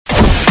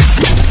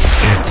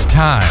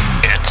time.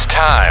 It's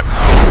time.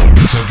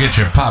 So get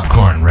your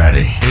popcorn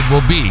ready. It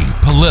will be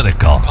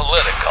political.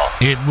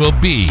 It will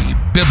be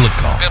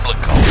biblical.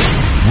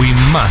 We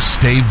must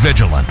stay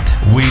vigilant.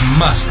 We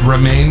must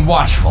remain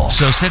watchful.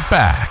 So sit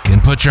back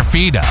and put your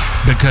feet up,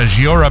 because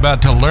you're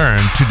about to learn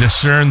to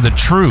discern the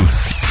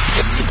truth.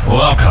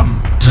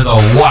 Welcome to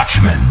The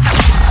Watchman.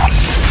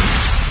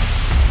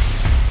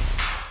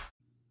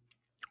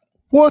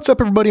 What's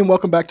up, everybody, and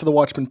welcome back to the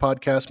Watchman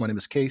Podcast. My name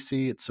is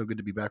Casey. It's so good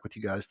to be back with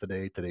you guys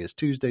today. Today is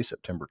Tuesday,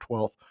 September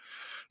 12th,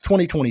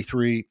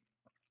 2023.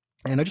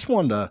 And I just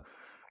wanted to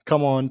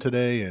come on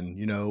today and,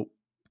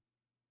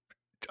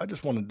 I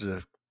just wanted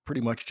to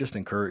pretty much just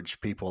encourage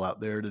people out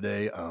there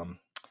today.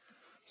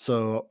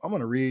 So I'm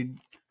going to read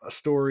a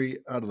story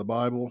out of the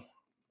Bible,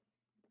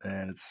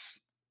 and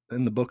it's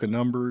in the book of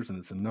Numbers, and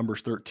it's in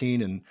Numbers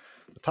 13. And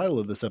the title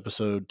of this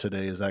episode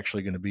today is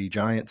actually going to be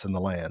Giants in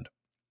the Land.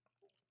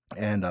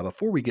 And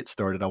before we get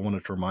started, I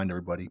wanted to remind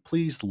everybody,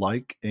 please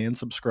like and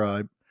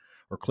subscribe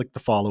or click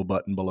the follow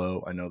button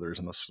below. I know there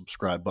isn't a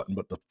subscribe button,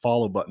 but the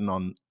follow button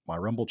on my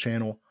Rumble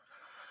channel,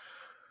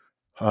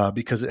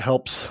 because it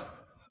helps.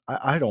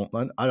 I don't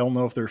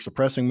know if they're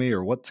suppressing me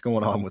or what's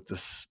going on with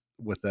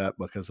that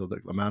because of the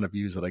amount of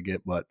views that I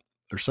get. But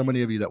there's so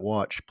many of you that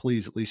watch.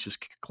 Please at least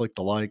just click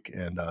the like,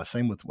 and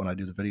same with when I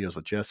do the videos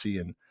with Jesse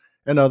and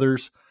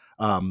others.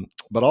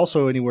 But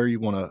also anywhere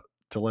you want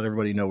to let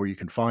everybody know where you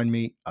can find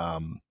me.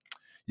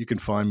 You can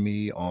find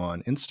me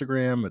on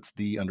Instagram. It's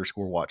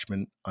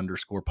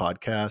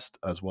 _Watchman_podcast,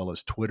 as well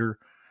as Twitter.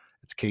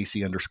 It's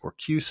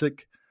Casey_Cusick.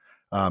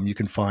 You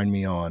can find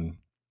me on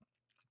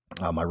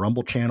my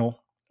Rumble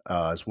channel,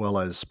 as well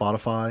as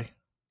Spotify,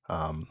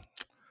 and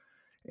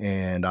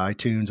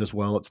iTunes as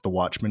well. It's the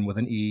Watchman with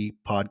an E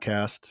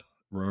podcast.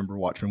 Remember,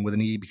 Watchman with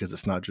an E, because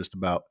it's not just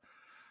about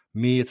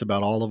me. It's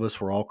about all of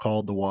us. We're all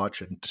called to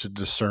watch and to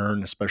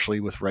discern, especially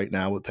with right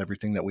now, with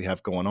everything that we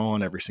have going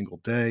on every single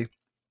day.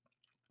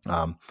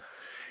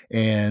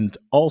 And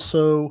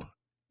also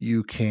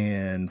you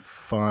can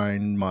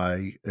find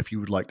if you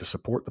would like to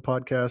support the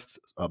podcast,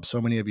 so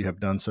many of you have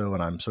done so,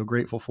 and I'm so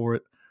grateful for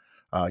it.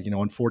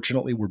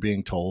 Unfortunately, we're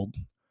being told,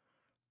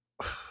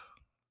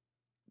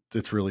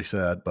 it's really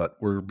sad, but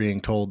we're being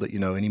told that,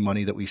 any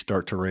money that we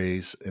start to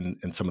raise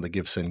and some of the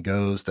gifts and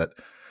goes, that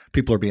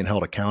people are being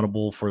held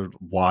accountable for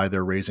why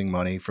they're raising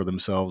money for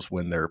themselves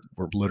when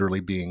we're literally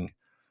being,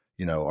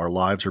 our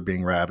lives are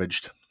being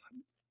ravaged,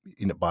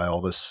 by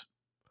all this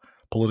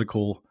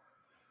political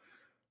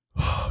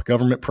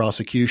government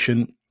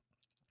prosecution.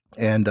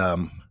 And,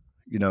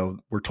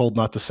 we're told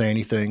not to say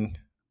anything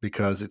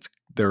because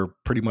they're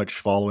pretty much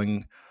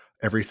following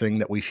everything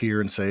that we hear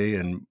and say.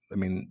 And I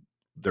mean,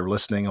 they're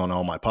listening on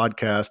all my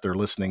podcasts. They're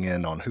listening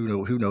in on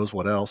who knows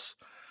what else.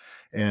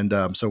 And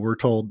so we're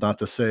told not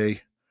to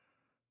say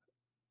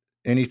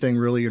anything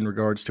really in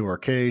regards to our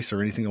case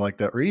or anything like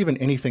that, or even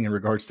anything in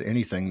regards to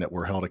anything that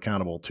we're held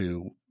accountable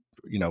to,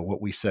 what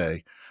we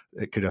say.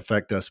 It could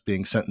affect us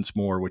being sentenced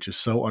more, which is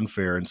so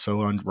unfair and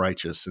so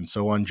unrighteous and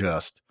so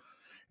unjust.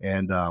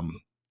 And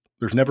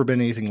there's never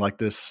been anything like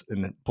this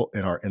in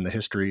the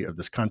history of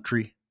this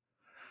country.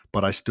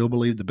 But I still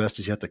believe the best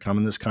is yet to come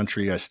in this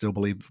country. I still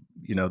believe,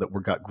 that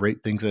we've got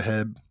great things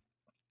ahead.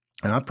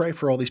 And I pray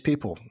for all these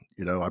people.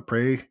 I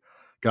pray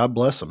God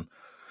bless them.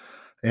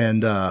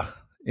 And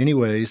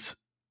anyways,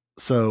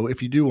 so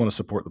if you do want to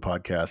support the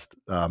podcast,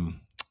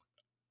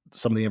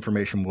 some of the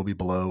information will be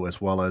below, as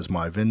well as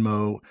my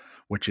Venmo,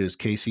 which is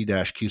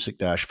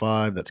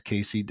Casey-Cusick-5. That's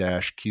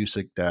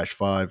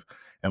Casey-Cusick-5.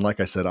 And like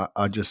I said,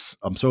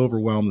 I'm so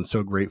overwhelmed and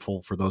so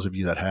grateful for those of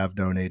you that have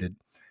donated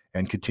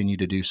and continue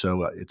to do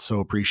so. It's so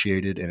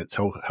appreciated, and it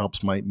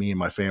helps me and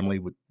my family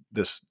with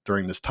this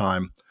during this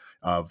time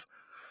of,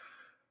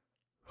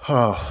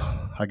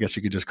 I guess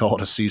you could just call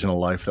it a season of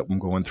life that I'm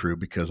going through,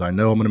 because I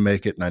know I'm going to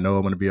make it, and I know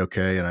I'm going to be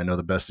okay, and I know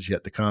the best is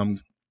yet to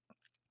come.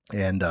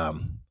 And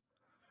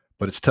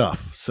but it's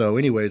tough. So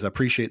anyways, I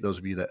appreciate those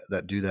of you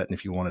that do that. And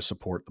if you want to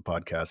support the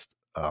podcast,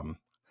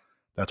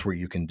 that's where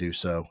you can do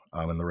so.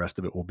 And the rest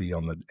of it will be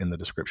in the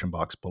description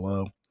box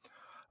below.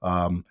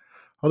 Other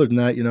than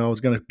that, I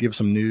was going to give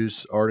some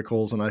news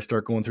articles, and I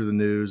start going through the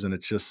news, and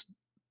it's just,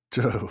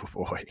 oh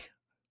boy,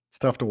 it's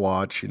tough to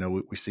watch.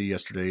 We see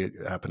yesterday it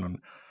happened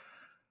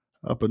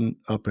up in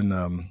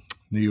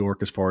New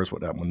York, as far as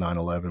what happened with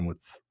 9/11 with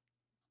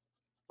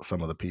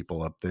some of the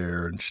people up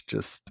there. And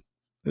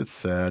it's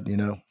sad,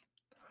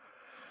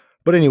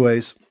 But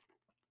anyways,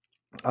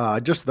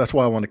 that's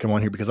why I want to come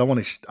on here, because I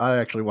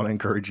actually want to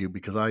encourage you,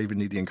 because I even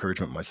need the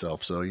encouragement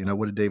myself. So,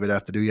 what did David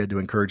have to do? He had to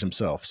encourage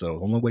himself. So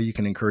the only way you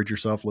can encourage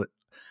yourself,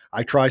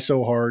 I try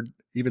so hard,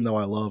 even though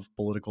I love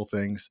political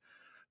things,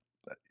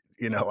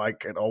 it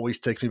always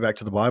takes me back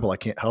to the Bible. I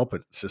can't help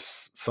it. It's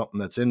just something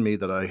that's in me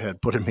that I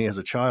had put in me as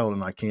a child,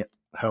 and I can't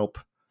help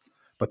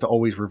but to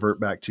always revert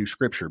back to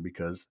Scripture,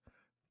 because,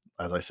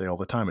 as I say all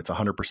the time, it's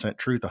 100%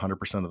 truth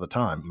 100% of the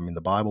time. I mean,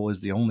 the Bible is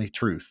the only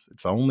truth.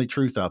 It's the only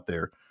truth out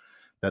there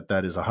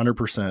that is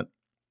 100%,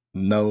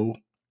 no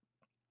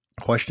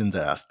questions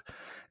asked.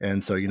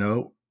 And so,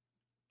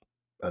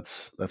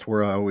 that's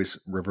where I always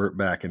revert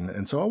back,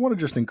 and so I want to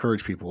just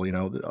encourage people.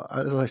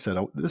 As I said,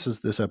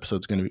 this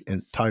episode's going to be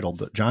entitled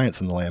 "The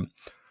Giants in the Land."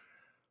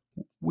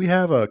 We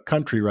have a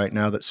country right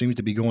now that seems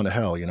to be going to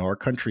hell. Our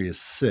country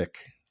is sick.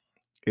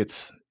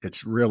 It's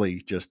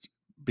really just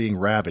being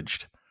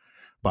ravaged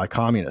by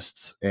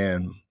communists.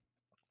 And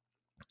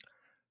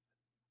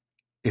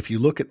if you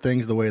look at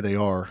things the way they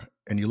are,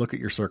 and you look at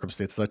your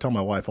circumstances, I tell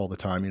my wife all the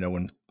time,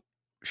 when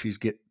she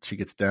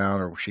gets down,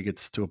 or she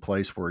gets to a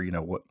place where,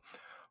 what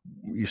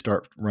you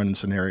start running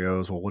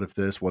scenarios. Well, what if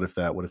this, what if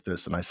that, what if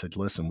this? And I said,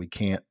 listen, we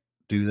can't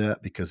do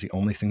that, because the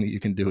only thing that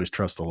you can do is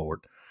trust the Lord.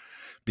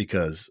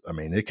 Because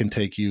it can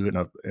take you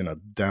in a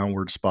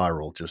downward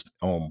spiral, just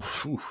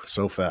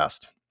so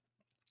fast.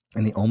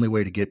 And the only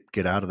way to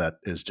get out of that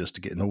is just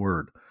to get in the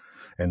Word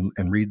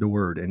and read the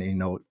Word.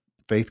 And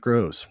faith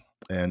grows,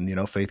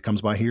 and faith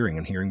comes by hearing,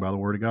 and hearing by the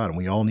Word of God. And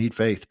we all need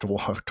faith to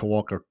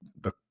walk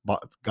the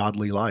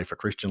godly life, a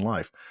Christian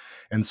life.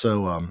 And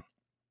so,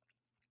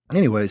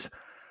 anyways,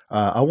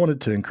 I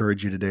wanted to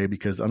encourage you today,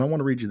 because I want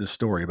to read you this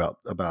story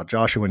about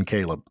Joshua and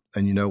Caleb.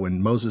 And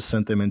when Moses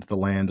sent them into the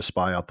land to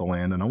spy out the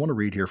land. And I want to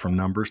read here from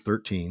Numbers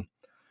 13.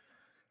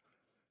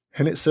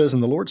 And it says,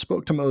 "And the Lord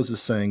spoke to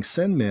Moses, saying,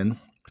 Send men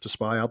to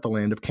spy out the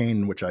land of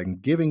Canaan, which I am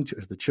giving to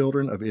the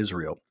children of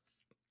Israel.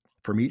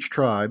 From each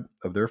tribe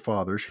of their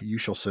fathers you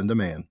shall send a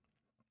man,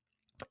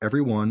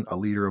 every one a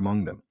leader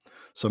among them.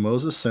 So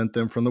Moses sent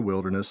them from the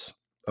wilderness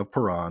of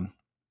Paran,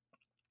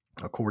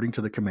 according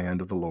to the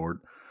command of the Lord,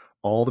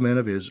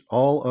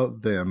 all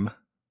of them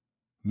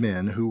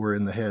men who were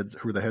the heads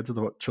of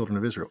the children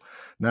of Israel.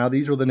 Now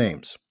these were the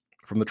names: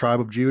 from the tribe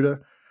of Judah,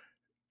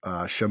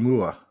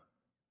 Shammua,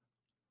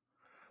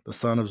 the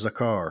son of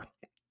Zachar;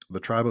 the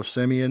tribe of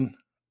Simeon,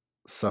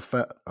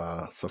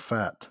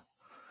 Saphat,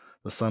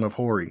 the son of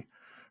Hori;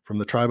 from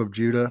the tribe of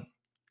Judah,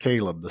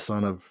 Caleb, the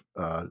son of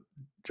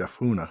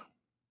Jephunneh;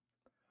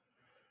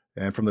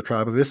 and from the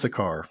tribe of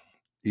Issachar,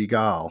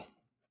 Igal,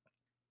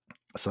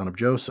 son of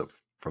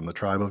Joseph; from the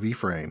tribe of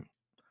Ephraim,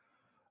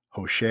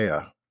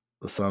 Hoshea,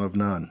 the son of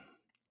Nun;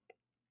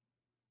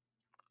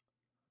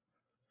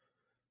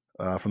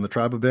 from the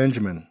tribe of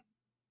Benjamin,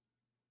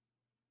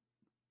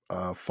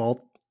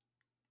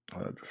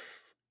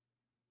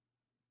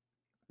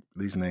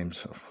 these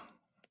names: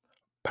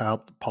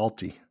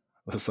 Palti,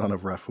 the son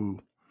of Raphu;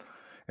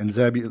 and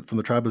from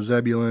the tribe of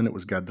Zebulun, it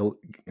was Gadiel.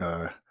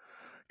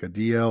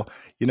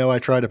 I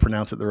try to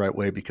pronounce it the right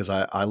way, because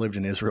I lived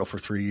in Israel for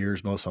 3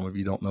 years. Some of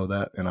you don't know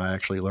that. And I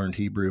actually learned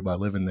Hebrew by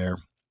living there.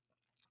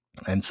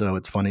 And so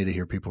it's funny to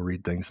hear people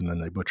read things and then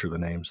they butcher the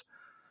names.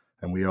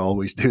 And we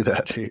always do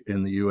that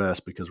in the U.S.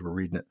 because we're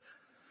reading it.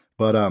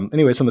 But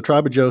anyways, from the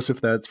tribe of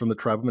Joseph, that's from the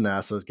tribe of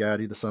Manasseh,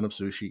 Gadi, the son of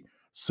Susi;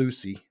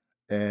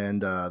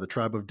 and the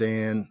tribe of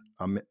Dan,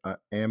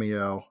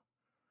 Amiel;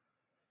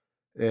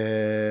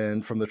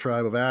 and from the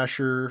tribe of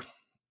Asher,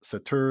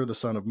 Setur, the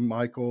son of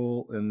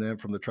Michael; and then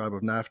from the tribe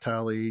of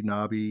Naphtali,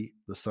 Nabi,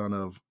 the son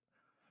of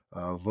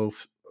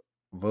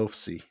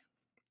Vophsi;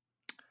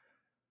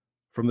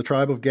 from the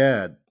tribe of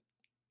Gad,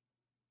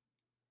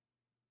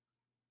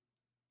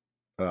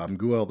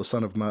 Guel, the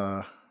son of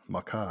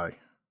Makai.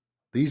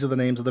 These are the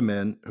names of the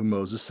men whom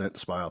Moses sent to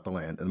spy out the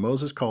land. And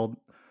Moses called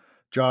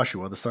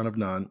Joshua, the son of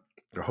Nun,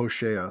 or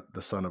Hoshea,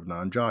 the son of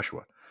Nun,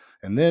 Joshua.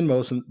 And then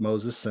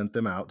Moses sent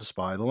them out to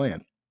spy the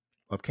land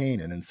of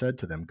Canaan, and said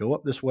to them, Go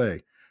up this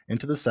way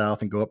into the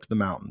south, and go up to the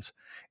mountains,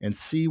 and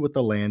see what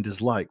the land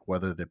is like,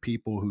 whether the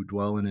people who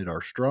dwell in it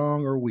are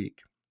strong or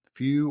weak,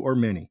 few or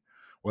many,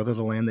 whether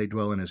the land they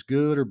dwell in is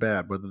good or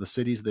bad, whether the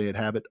cities they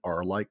inhabit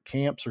are like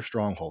camps or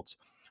strongholds,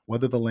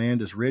 whether the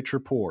land is rich or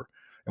poor,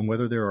 and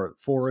whether there are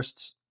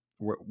forests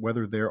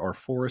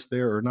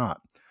there or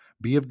not.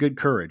 Be of good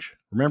courage."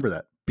 Remember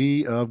that.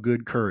 Be of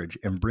good courage,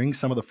 and bring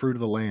some of the fruit of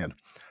the land.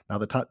 Now,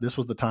 this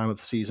was the time of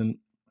the season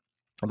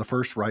of the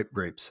first ripe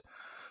grapes.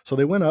 So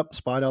they went up,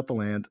 spied out the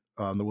land,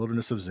 the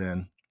wilderness of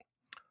Zin.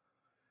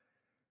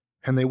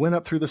 And they went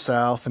up through the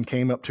south and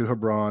came up to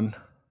Hebron.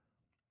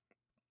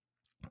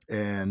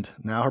 And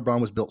now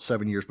Hebron was built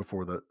 7 years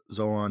before the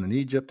Zoan in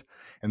Egypt.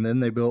 And then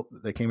they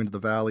came into the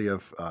valley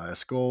of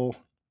Eshcol,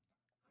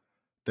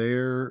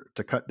 there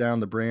to cut down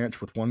the branch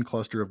with one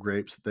cluster of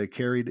grapes. They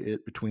carried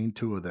it between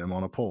two of them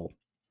on a pole.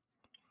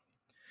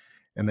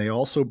 And they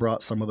also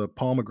brought some of the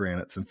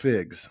pomegranates and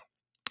figs.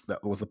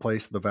 That was the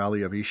place of the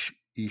valley of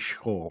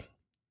Eshcol,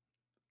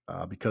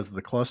 because of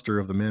the cluster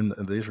of the men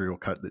of Israel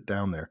cut it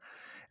down there.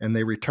 And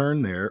they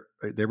returned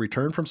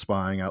from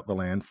spying out the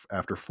land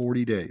after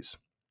 40 days.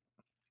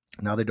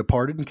 Now they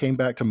departed and came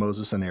back to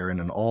Moses and Aaron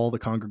and all the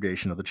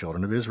congregation of the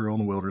children of Israel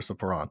in the wilderness of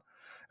Paran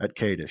at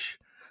Kadesh.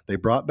 They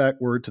brought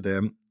back word to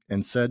them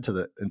and said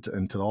to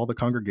all the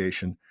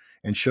congregation,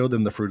 and showed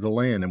them the fruit of the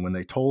land. And when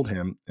they told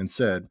him and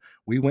said,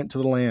 "We went to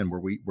the land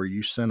where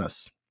you sent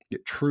us.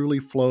 It truly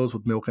flows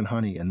with milk and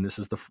honey, and this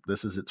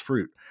is its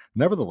fruit.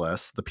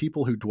 Nevertheless, the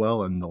people who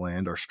dwell in the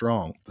land are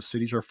strong. The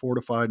cities are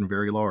fortified and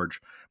very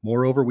large.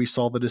 Moreover, we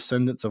saw the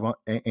descendants of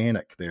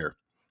Anak there,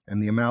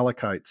 and the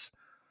Amalekites,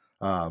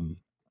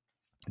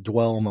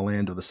 dwell in the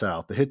land of the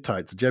south. The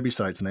Hittites, the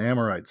Jebusites, and the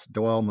Amorites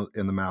dwell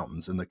in the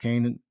mountains, and the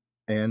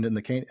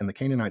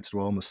Canaanites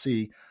dwell in the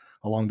sea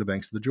along the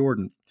banks of the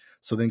Jordan.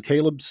 So then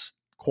Caleb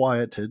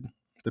quieted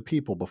the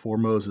people before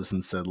Moses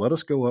and said, "Let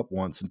us go up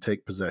once and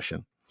take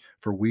possession,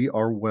 for we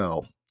are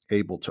well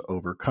able to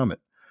overcome it."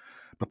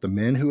 But the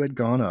men who had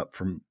gone up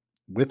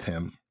with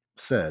him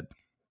said,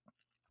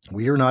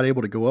 "We are not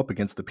able to go up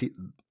against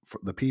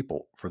the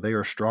people, for they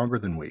are stronger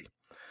than we."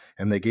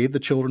 And they gave the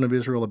children of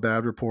Israel a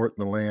bad report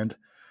in the land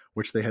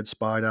which they had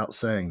spied out,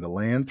 saying, "The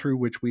land through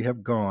which we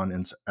have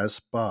gone as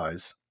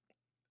spies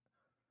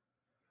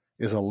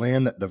is a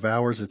land that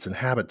devours its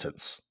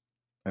inhabitants,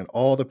 and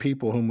all the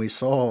people whom we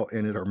saw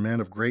in it are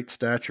men of great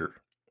stature.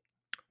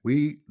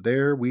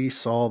 We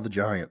saw the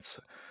giants.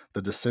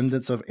 The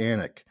descendants of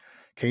Anak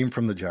came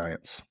from the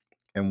giants,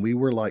 and we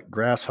were like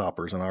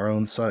grasshoppers in our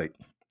own sight.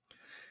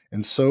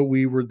 And so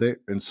we were there,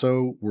 and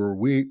so were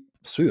we,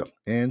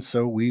 and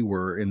so we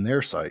were in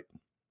their sight."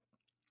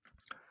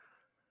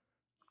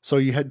 So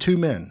you had two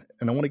men,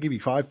 and I want to give you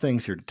 5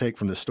 things here to take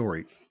from this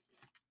story.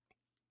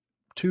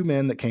 2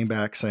 men that came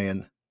back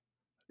saying,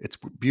 "It's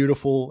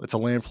beautiful. It's a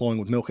land flowing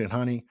with milk and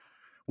honey.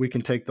 We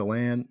can take the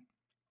land.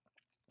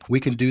 We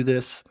can do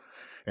this."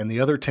 And the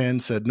other 10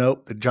 said,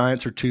 "Nope, the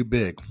giants are too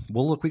big."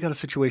 Well, look, we got a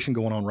situation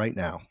going on right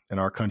now in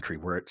our country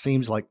where it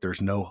seems like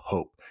there's no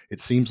hope.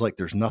 It seems like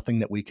there's nothing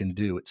that we can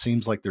do. It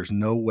seems like there's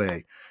no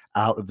way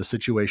out of the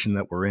situation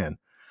that we're in.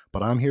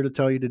 But I'm here to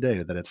tell you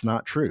today that it's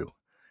not true.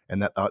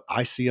 And that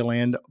I see a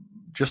land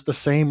just the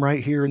same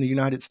right here in the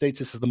United States.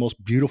 This is the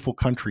most beautiful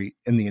country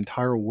in the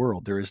entire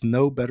world. There is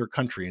no better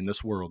country in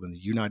this world than the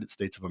United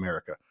States of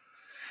America.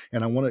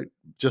 And I want to,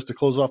 just to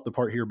close off the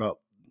part here about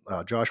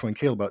Joshua and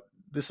Caleb, but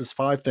this is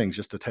 5 things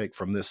just to take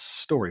from this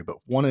story. But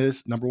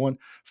number one,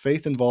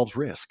 faith involves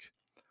risk.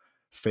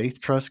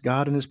 Faith trusts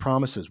God and his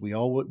promises. We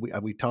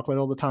talk about it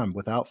all the time.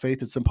 Without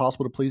faith, it's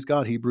impossible to please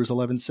God. Hebrews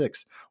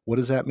 11:6. What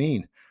does that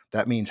mean?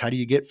 That means, how do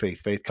you get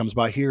faith? Faith comes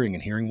by hearing,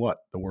 and hearing what?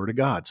 The word of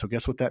God. So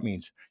guess what that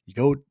means? You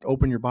go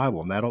open your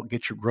Bible, and that'll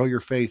grow your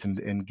faith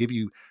and give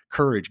you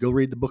courage. Go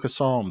read the book of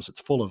Psalms.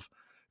 It's full of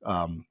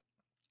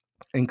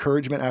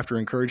encouragement after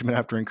encouragement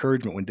after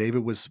encouragement. When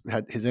David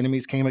had his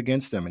enemies came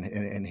against him,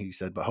 and he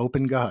said, "But hope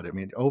in God." I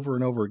mean, over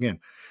and over again.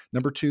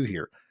 Number 2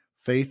 here,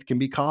 faith can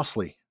be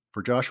costly.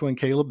 For Joshua and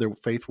Caleb, their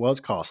faith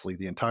was costly.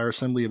 The entire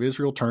assembly of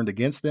Israel turned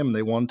against them, and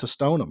they wanted to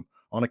stone them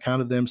on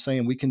account of them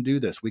saying, "We can do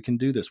this, we can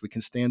do this, we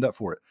can stand up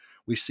for it."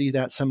 We see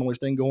that similar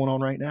thing going on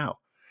right now.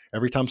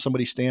 Every time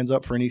somebody stands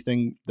up for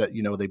anything that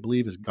they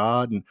believe is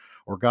God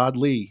or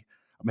godly,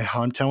 I mean,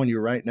 I'm telling you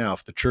right now,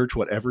 if the church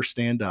would ever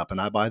stand up,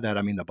 and by that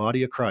I mean the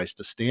body of Christ,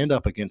 to stand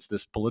up against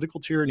this political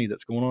tyranny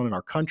that's going on in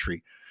our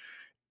country,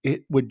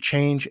 it would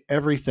change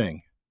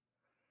everything.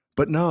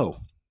 But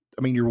no,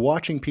 I mean, you're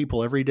watching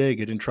people every day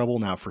get in trouble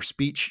now for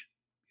speech,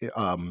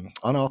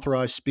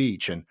 unauthorized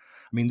speech. And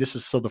I mean,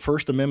 the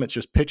First Amendment's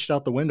just pitched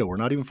out the window. We're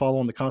not even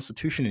following the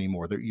Constitution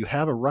anymore. You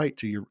have a right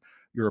to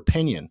your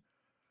opinion,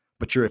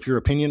 but if your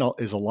opinion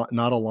is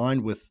not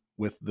aligned with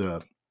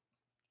the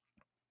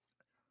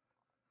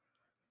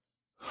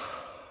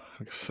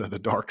the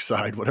dark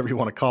side, whatever you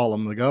want to call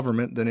them, the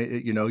government,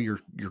 then you're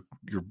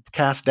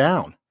cast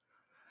down.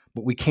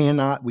 But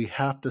we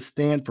have to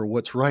stand for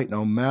what's right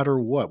no matter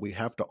what. We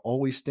have to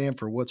always stand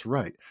for what's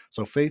right.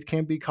 So faith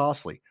can be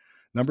costly.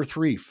 Number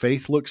 3,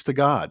 faith looks to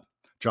God.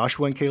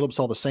 Joshua and Caleb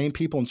saw the same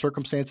people and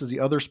circumstances the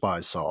other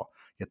spies saw,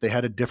 yet they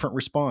had a different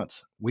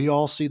response. We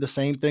all see the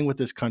same thing with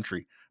this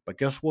country, but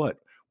guess what?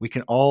 We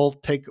can all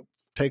take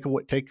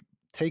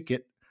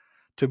it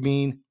to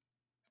mean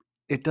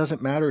it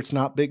doesn't matter. It's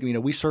not big.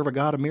 We serve a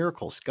God of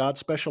miracles. God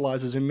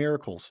specializes in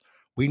miracles.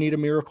 We need a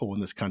miracle in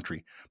this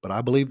country, but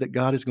I believe that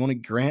God is going to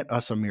grant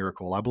us a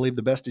miracle. I believe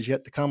the best is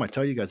yet to come. I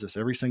tell you guys this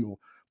every single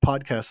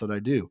podcast that I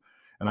do,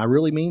 and I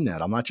really mean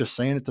that. I'm not just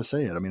saying it to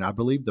say it. I mean, I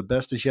believe the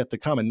best is yet to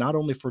come, and not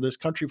only for this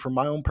country, for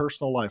my own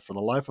personal life, for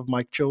the life of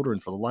my children,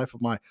 for the life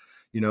of my,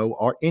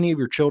 or any of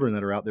your children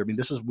that are out there. I mean,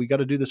 we got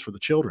to do this for the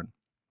children.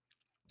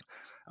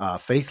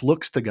 Faith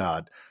looks to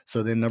God.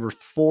 So then number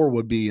 4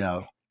 would be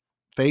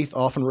faith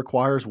often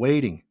requires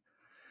waiting.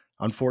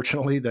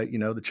 Unfortunately, that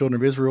the children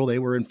of Israel, they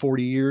were in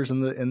 40 years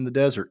in the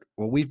desert.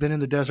 Well, we've been in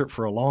the desert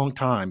for a long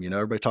time.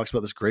 Everybody talks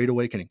about this great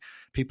awakening.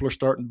 People are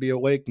starting to be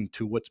awakened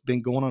to what's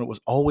been going on. It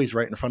was always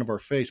right in front of our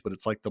face, but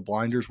it's like the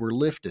blinders were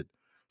lifted.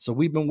 So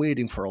we've been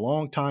waiting for a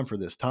long time for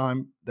this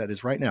time that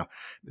is right now.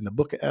 In the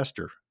book of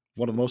Esther,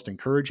 one of the most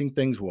encouraging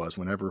things was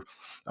whenever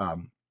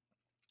when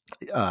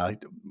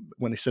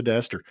they said to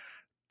Esther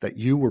that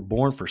you were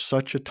born for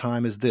such a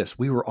time as this.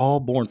 We were all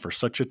born for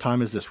such a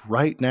time as this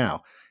right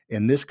now.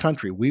 In this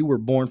country, we were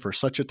born for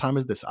such a time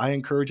as this. I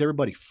encourage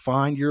everybody,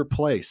 find your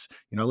place.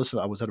 Listen,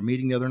 I was at a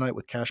meeting the other night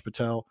with Kash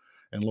Patel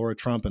and Laura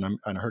Trump, and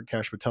I heard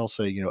Kash Patel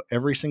say,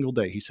 every single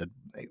day, he said,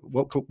 hey,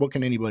 what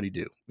can anybody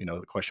do?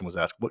 The question was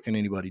asked, what can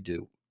anybody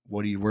do?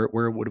 What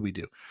do we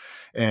do?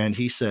 And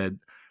he said,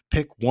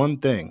 pick one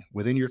thing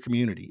within your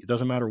community. It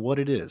doesn't matter what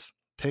it is.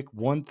 Pick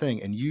one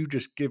thing, and you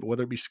just give,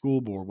 whether it be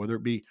school board, whether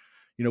it be,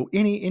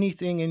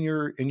 anything in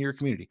your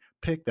community,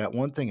 pick that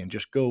one thing and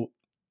just go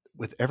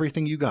with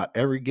everything you got,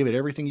 give it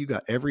everything you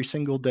got every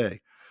single day,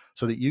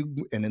 so that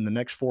and in the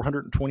next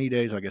 420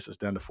 days, I guess it's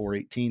down to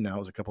 418 now. It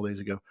was a couple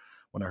days ago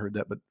when I heard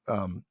that, but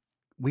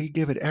we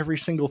give it every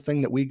single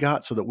thing that we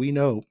got, so that we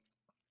know,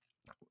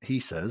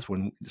 he says,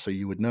 so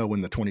you would know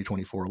when the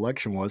 2024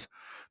 election was,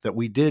 that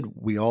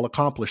we all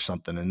accomplished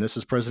something. And this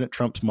is President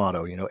Trump's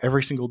motto,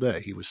 every single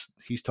day.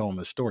 He's telling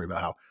this story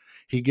about how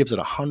he gives it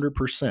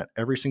 100%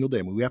 every single day.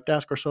 I mean, we have to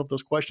ask ourselves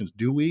those questions.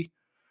 Do we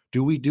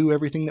do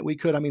everything that we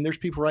could? I mean, there's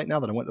people right now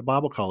that I went to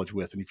Bible college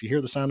with, and if you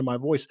hear the sound of my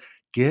voice,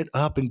 get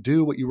up and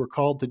do what you were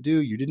called to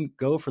do. You didn't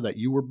go for that.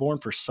 You were born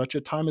for such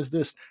a time as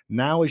this.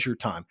 Now is your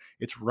time.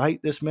 It's right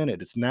this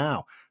minute. It's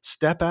now.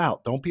 Step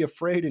out. Don't be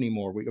afraid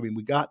anymore.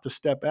 We got to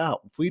step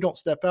out. If we don't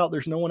step out,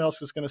 there's no one else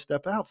that's going to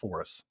step out for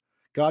us.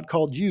 God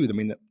called you. I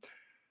mean,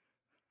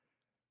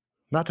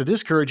 not to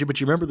discourage you, but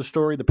you remember the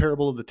story, the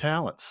parable of the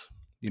talents.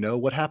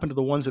 What happened to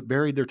the ones that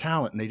buried their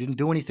talent and they didn't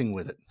do anything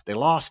with it? They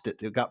lost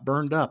it. It got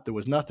burned up. There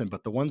was nothing.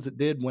 But the ones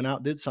that went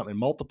out, did something,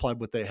 multiplied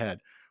what they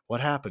had.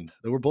 What happened?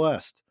 They were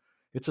blessed.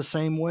 It's the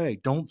same way.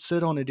 Don't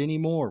sit on it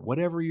anymore.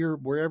 Wherever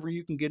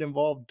you can get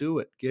involved, do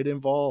it. Get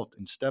involved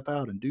and step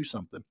out and do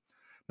something.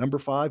 Number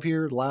 5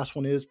 here, the last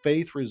one is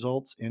faith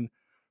results in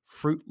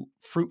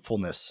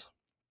fruitfulness.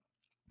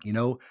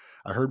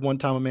 I heard one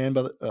time a man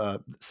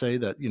say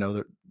that,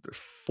 there's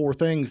 4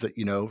 things that,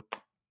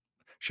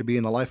 should be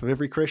in the life of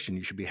every Christian.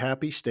 You should be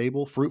happy,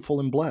 stable, fruitful,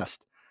 and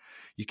blessed.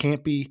 You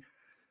can't be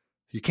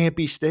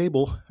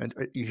stable, and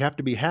you have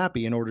to be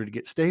happy in order to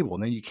get stable.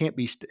 And then you can't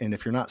be, and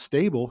if you're not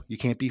stable, you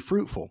can't be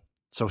fruitful.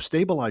 So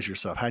stabilize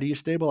yourself. How do you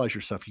stabilize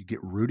yourself? You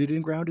get rooted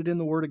and grounded in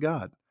the Word of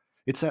God.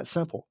 It's that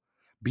simple.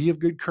 Be of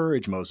good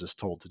courage, Moses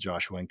told to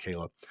Joshua and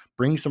Caleb.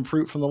 Bring some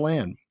fruit from the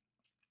land.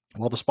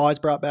 Well, the spies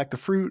brought back the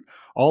fruit.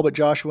 All but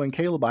Joshua and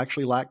Caleb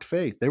actually lacked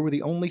faith. They were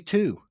the only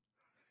 2.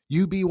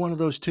 You be one of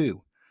those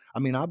 2. I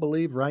mean, I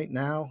believe right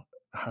now,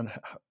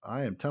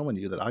 I am telling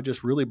you that I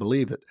just really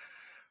believe that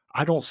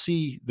I don't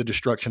see the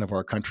destruction of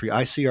our country.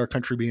 I see our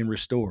country being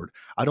restored.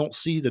 I don't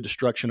see the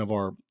destruction of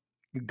our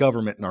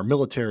government and our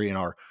military and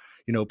our,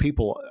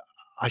 people.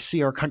 I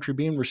see our country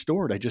being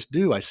restored. I just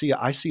do. I see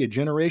a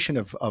generation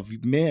of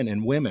men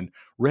and women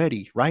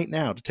ready right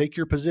now to take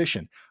your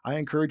position. I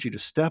encourage you to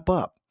step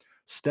up,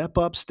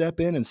 step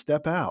in, and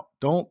step out.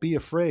 Don't be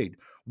afraid.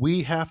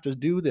 We have to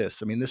do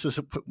this. I mean,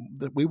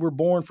 we were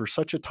born for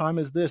such a time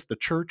as this. The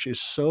church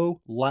is so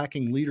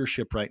lacking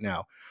leadership right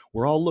now.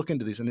 We're all looking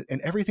to these, and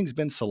everything's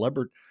been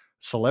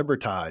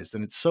celebritized,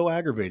 and it's so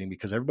aggravating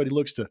because everybody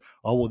looks to,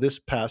 oh, well, this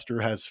pastor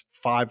has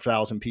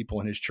 5,000 people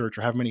in his church,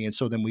 or how many, and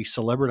so then we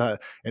celebritize,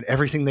 and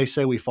everything they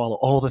say, we follow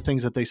all the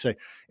things that they say.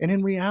 And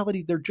in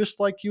reality, they're just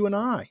like you and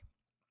I.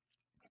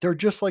 They're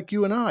just like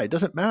you and I. It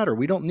doesn't matter.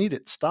 We don't need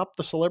it. Stop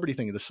the celebrity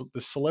thing. The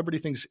celebrity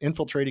thing's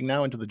infiltrating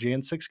now into the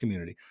Jan 6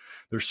 community.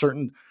 There's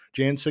certain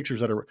Jan 6ers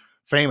that are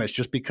famous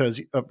just because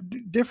of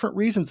different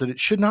reasons, that it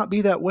should not be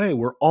that way.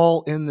 We're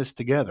all in this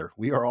together.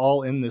 We are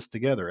all in this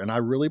together. And I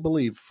really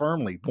believe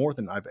firmly, more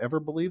than I've ever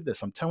believed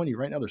this, I'm telling you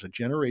right now, there's a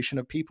generation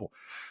of people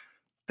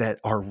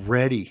that are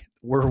ready.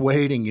 We're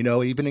waiting,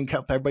 even in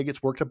everybody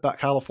gets worked up about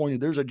California.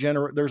 There's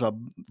a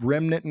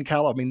remnant in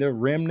California. I mean, the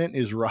remnant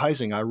is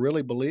rising. I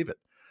really believe it.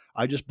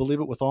 I just believe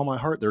it with all my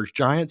heart. There's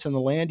giants in the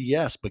land,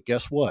 yes, but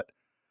guess what?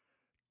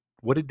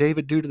 What did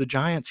David do to the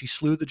giants? He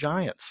slew the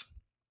giants.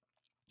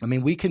 I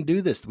mean, we can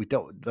do this.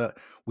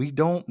 We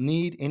don't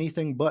need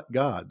anything but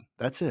God.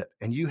 That's it.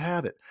 And you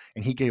have it.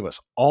 And he gave us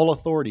all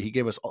authority. He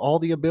gave us all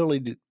the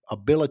ability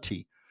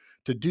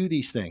to do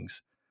these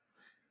things.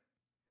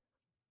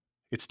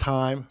 It's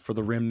time for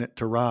the remnant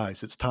to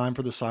rise. It's time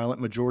for the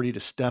silent majority to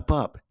step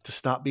up, to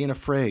stop being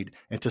afraid,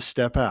 and to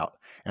step out.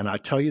 And I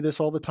tell you this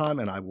all the time,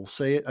 and I will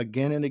say it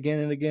again and again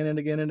and again and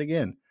again and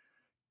again.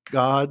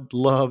 God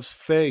loves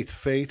faith.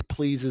 Faith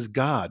pleases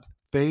God.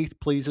 Faith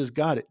pleases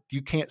God.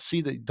 You can't see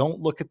that.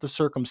 Don't look at the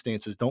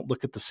circumstances. Don't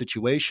look at the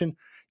situation.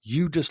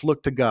 You just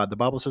look to God. The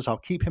Bible says, I'll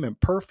keep him in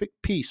perfect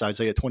peace,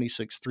 Isaiah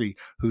 26:3,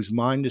 whose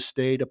mind is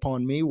stayed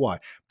upon me. Why?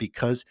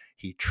 Because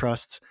he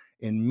trusts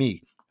in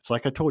me. It's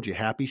like I told you,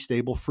 happy,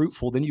 stable,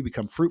 fruitful, then you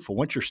become fruitful.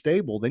 Once you're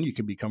stable, then you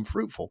can become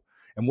fruitful.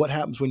 And what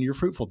happens when you're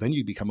fruitful? Then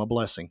you become a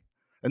blessing.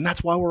 And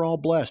that's why we're all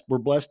blessed. We're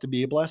blessed to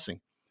be a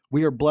blessing.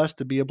 We are blessed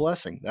to be a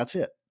blessing. That's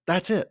it.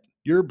 That's it.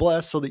 You're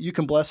blessed so that you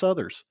can bless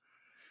others.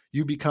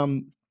 You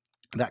become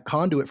that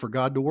conduit for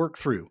God to work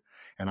through.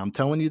 And I'm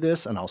telling you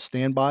this, and I'll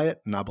stand by it,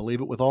 and I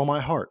believe it with all my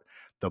heart.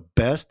 The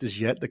best is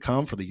yet to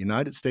come for the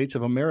United States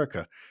of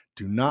America.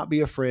 Do not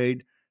be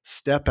afraid.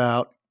 Step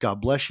out.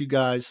 God bless you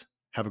guys.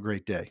 Have a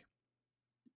great day.